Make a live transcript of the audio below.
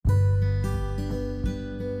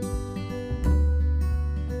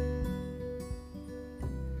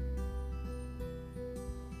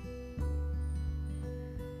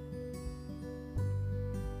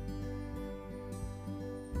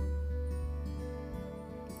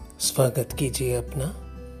स्वागत कीजिए अपना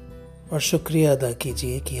और शुक्रिया अदा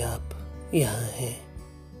कीजिए कि आप यहाँ हैं।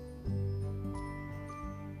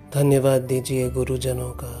 धन्यवाद दीजिए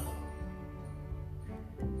गुरुजनों का,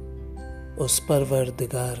 उस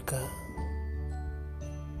परवरदिगार का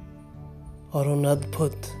और उन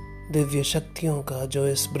अद्भुत दिव्य शक्तियों का जो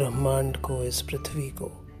इस ब्रह्मांड को, इस पृथ्वी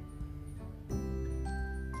को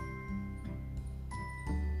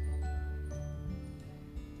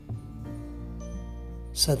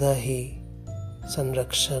सदा ही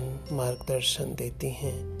संरक्षण, मार्गदर्शन देती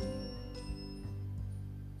हैं।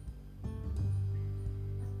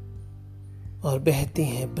 और बहती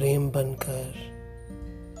हैं प्रेम बनकर,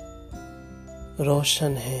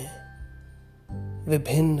 रोशन हैं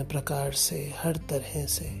विभिन्न प्रकार से, हर तरह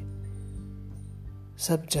से,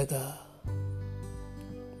 सब जगह।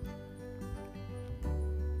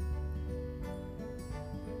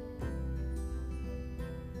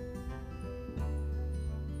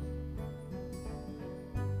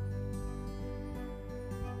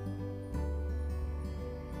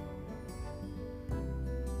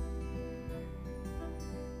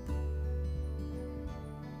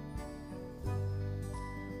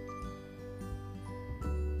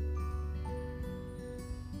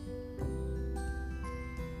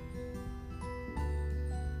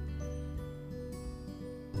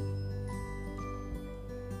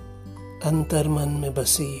 अंतर मन में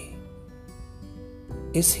बसी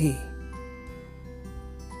इसी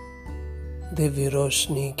दिव्य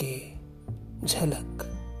रोशनी की झलक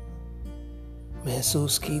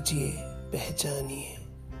महसूस कीजिए, पहचानिए।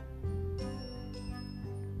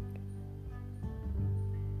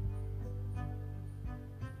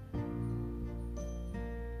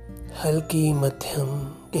 हल्की मध्यम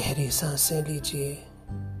गहरी सांसें लीजिए,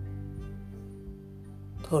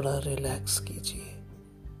 थोड़ा रिलैक्स कीजिए।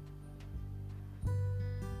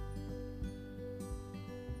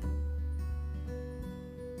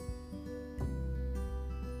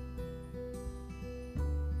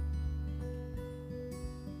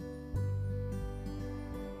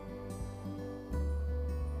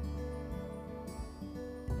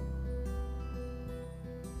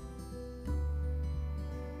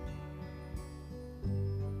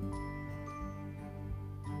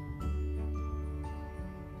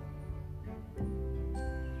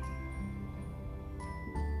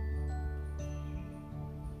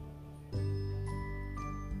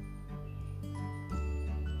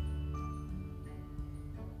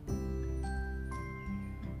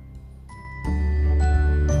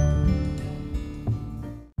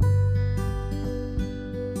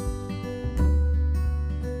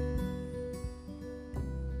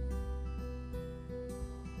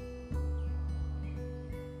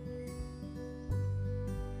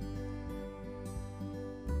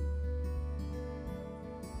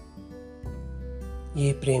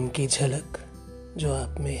 ये प्रेम की झलक जो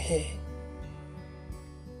आप में है,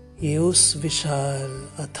 ये उस विशाल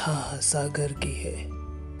अथाह सागर की है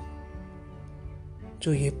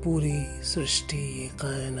जो ये पूरी सृष्टि, ये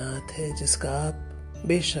कायनात है, जिसका आप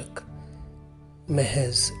बेशक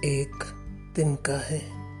महज एक तिनका है।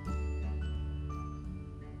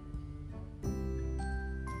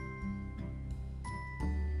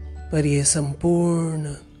 पर ये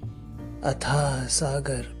संपूर्ण अथाह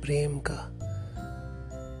सागर प्रेम का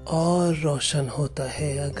और रोशन होता है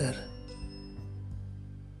अगर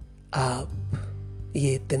आप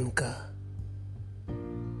ये तिनका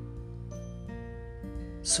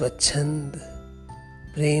स्वच्छंद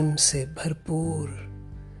प्रेम से भरपूर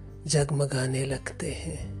जगमगाने लगते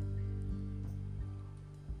हैं।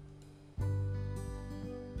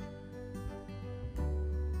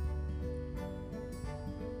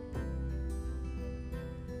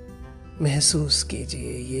 महसूस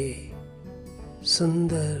कीजिए ये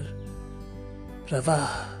सुंदर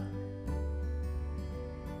प्रवाह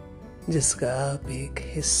जिसका आप एक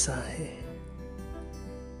हिस्सा है।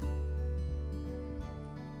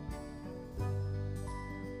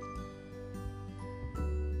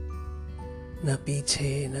 न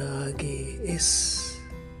पीछे न आगे, इस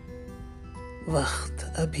वक्त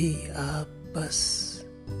अभी आप बस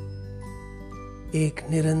एक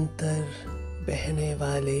निरंतर बहने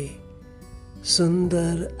वाले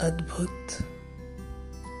सुंदर अद्भुत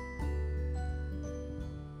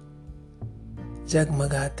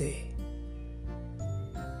जगमगाते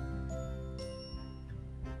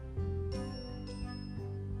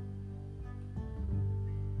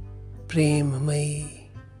प्रेममयी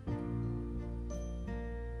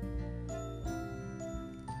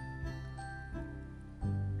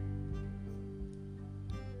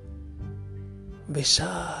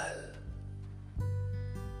विशाल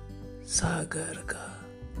सागर का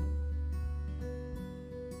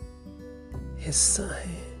हिस्सा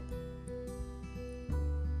हैं।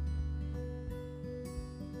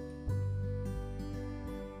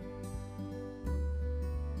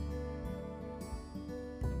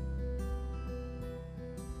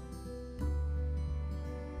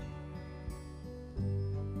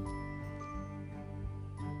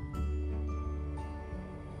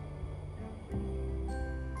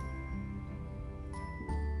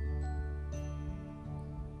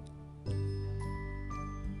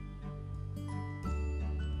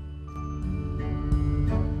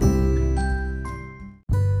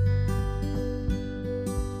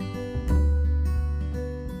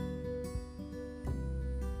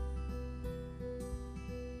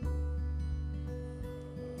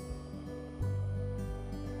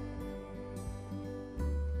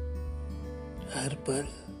 हर पल,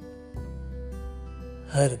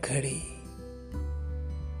 हर घड़ी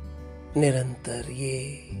निरंतर ये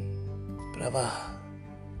प्रवाह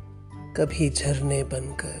कभी झरने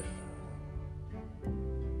बनकर,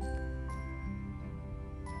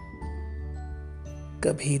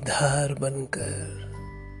 कभी धार बनकर,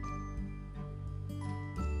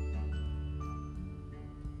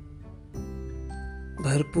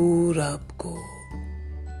 भरपूर आपको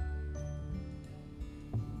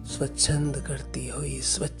स्वच्छंद करती हुई,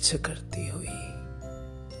 स्वच्छ करती हुई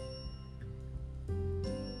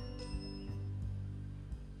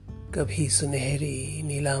कभी सुनहरी,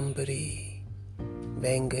 नीलांबरी,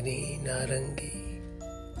 बैंगनी, नारंगी,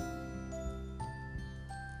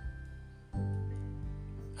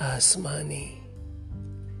 आसमानी,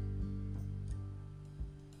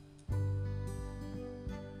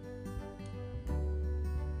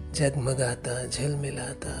 जगमगाता,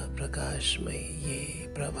 झिलमिलाता, प्रकाशमय ये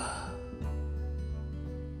प्रवाह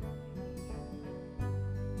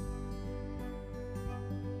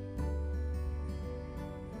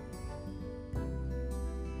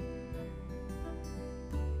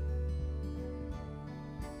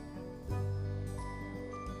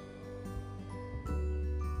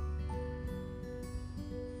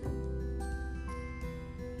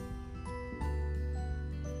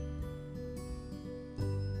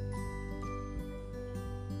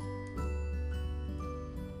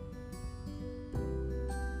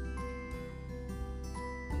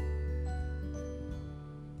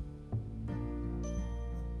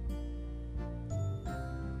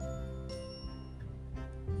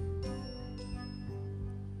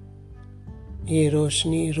ये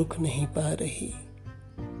रोशनी रुक नहीं पा रही।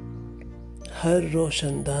 हर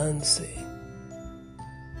रोशनदान से,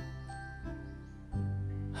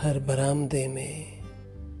 हर बरामदे में,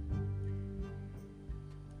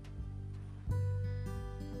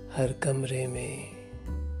 हर कमरे में,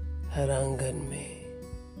 हर आंगन में,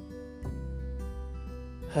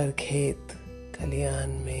 हर खेत खलियान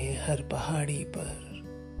में, हर पहाड़ी पर,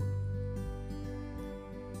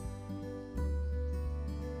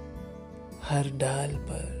 हर डाल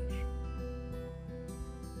पर,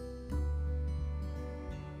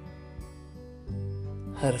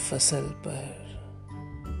 हर फसल पर,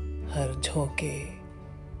 हर झोंके,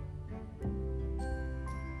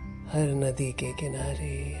 हर नदी के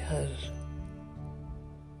किनारे, हर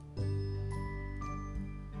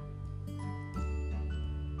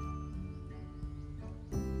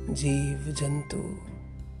जीव जंतु,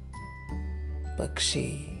 पक्षी,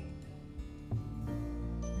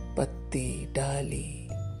 पत्ती, डाली,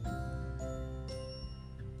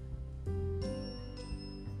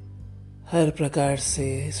 हर प्रकार से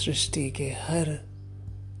सृष्टि के हर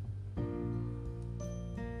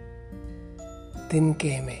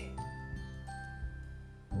तिनके में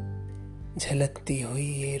झलकती हुई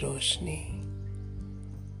ये रोशनी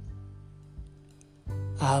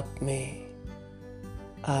आप में,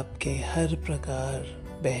 आपके हर प्रकार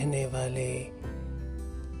बहने वाले,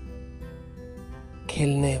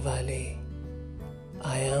 खिलने वाले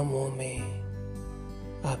आयामों में,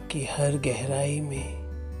 आपकी हर गहराई में,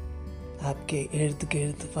 आपके इर्द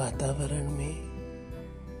गिर्द वातावरण में,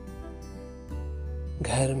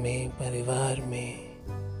 घर में, परिवार में,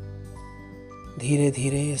 धीरे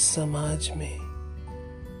धीरे इस समाज में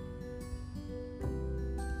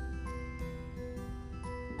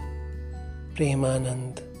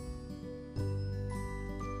प्रेमानंद,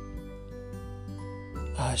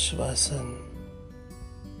 आश्वासन,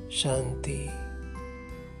 शांति,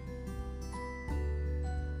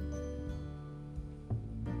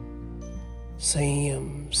 संयम,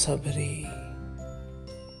 सबरी,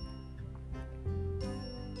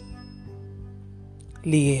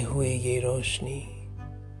 लिए हुए ये रोशनी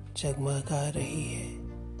जगमगा रही है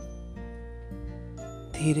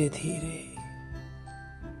धीरे धीरे,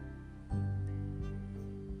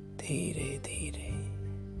 धीरे धीरे।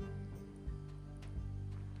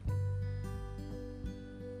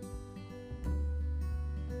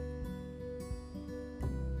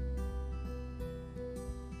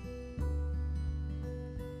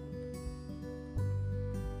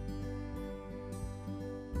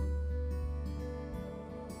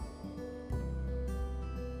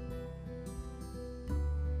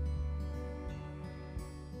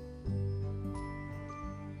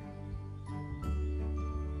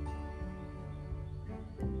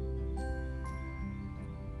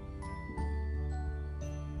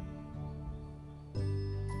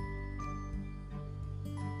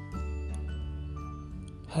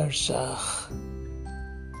 हर शाख,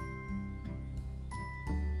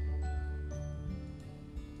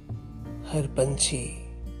 हर पंछी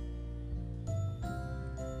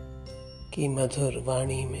की मधुर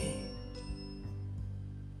वाणी में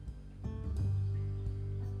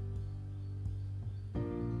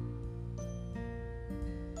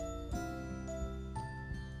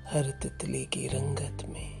हर तितली की रंगत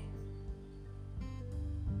में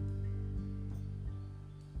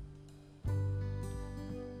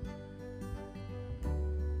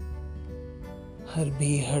हर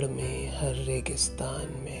बीहड़ में, हर रेगिस्तान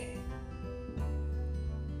में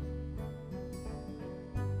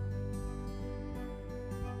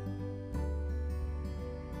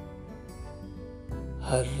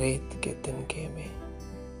हर रेत के तिनके में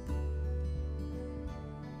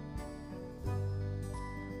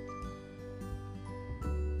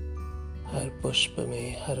हर पुष्प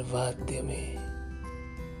में, हर वाद्य में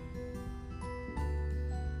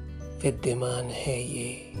विद्यमान है ये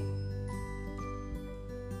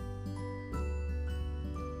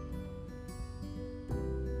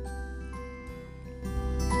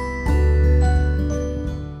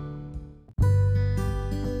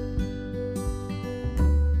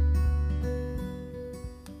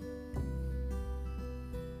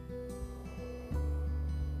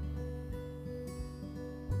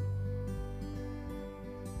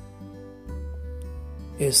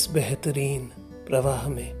इस बेहतरीन प्रवाह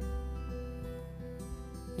में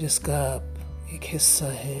जिसका आप एक हिस्सा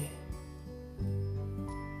हैं,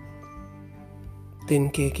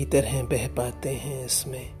 तिनके की तरह बह पाते हैं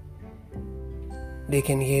इसमें,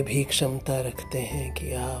 लेकिन ये भी क्षमता रखते हैं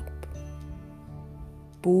कि आप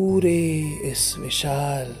पूरे इस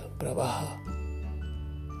विशाल प्रवाह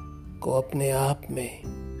को अपने आप में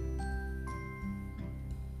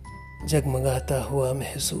जगमगाता हुआ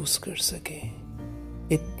महसूस कर सकें।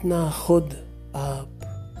 इतना खुद आप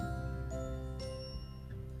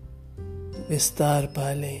विस्तार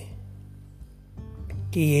पालें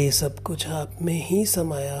कि ये सब कुछ आप में ही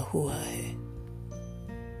समाया हुआ है।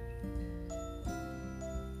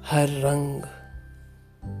 हर रंग,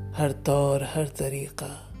 हर तौर, हर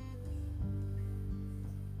तरीका,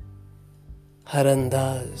 हर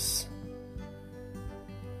अंदाज,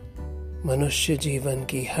 मनुष्य जीवन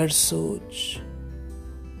की हर सोच,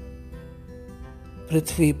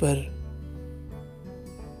 पृथ्वी पर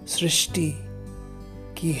सृष्टि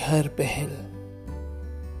की हर पहल,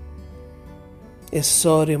 इस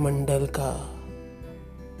सौरमंडल का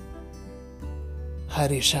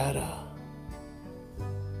हर इशारा,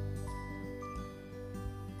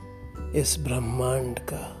 इस ब्रह्मांड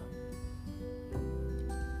का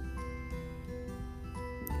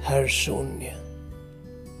हर शून्य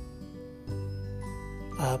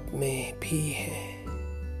आप में भी है।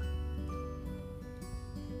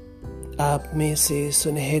 आप में से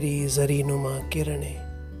सुनहरी जरीनुमा किरणें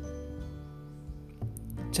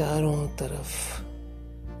चारों तरफ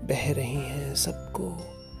बह रही हैं, सबको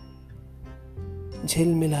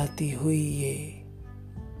झिलमिलाती हुई ये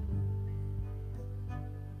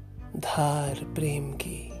धार प्रेम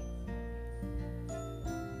की।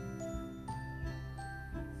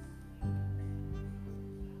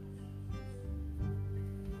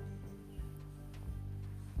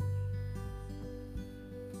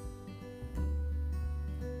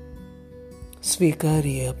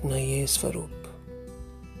 स्वीकारिए अपना ये स्वरूप।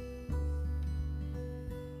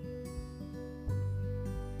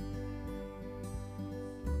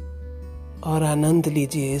 और आनंद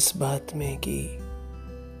लीजिए इस बात में कि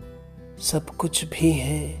सब कुछ भी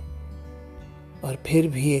हैं और फिर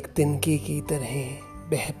भी एक तिनके की तरह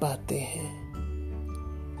बह पाते हैं,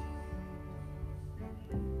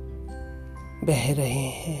 बह रहे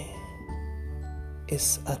हैं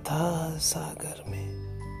इस अथाह सागर में।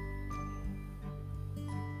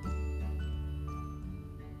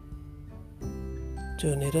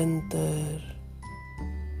 जो निरंतर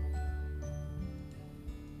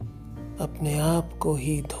अपने आप को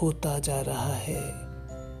ही धोता जा रहा है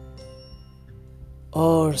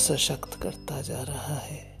और सशक्त करता जा रहा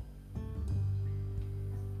है।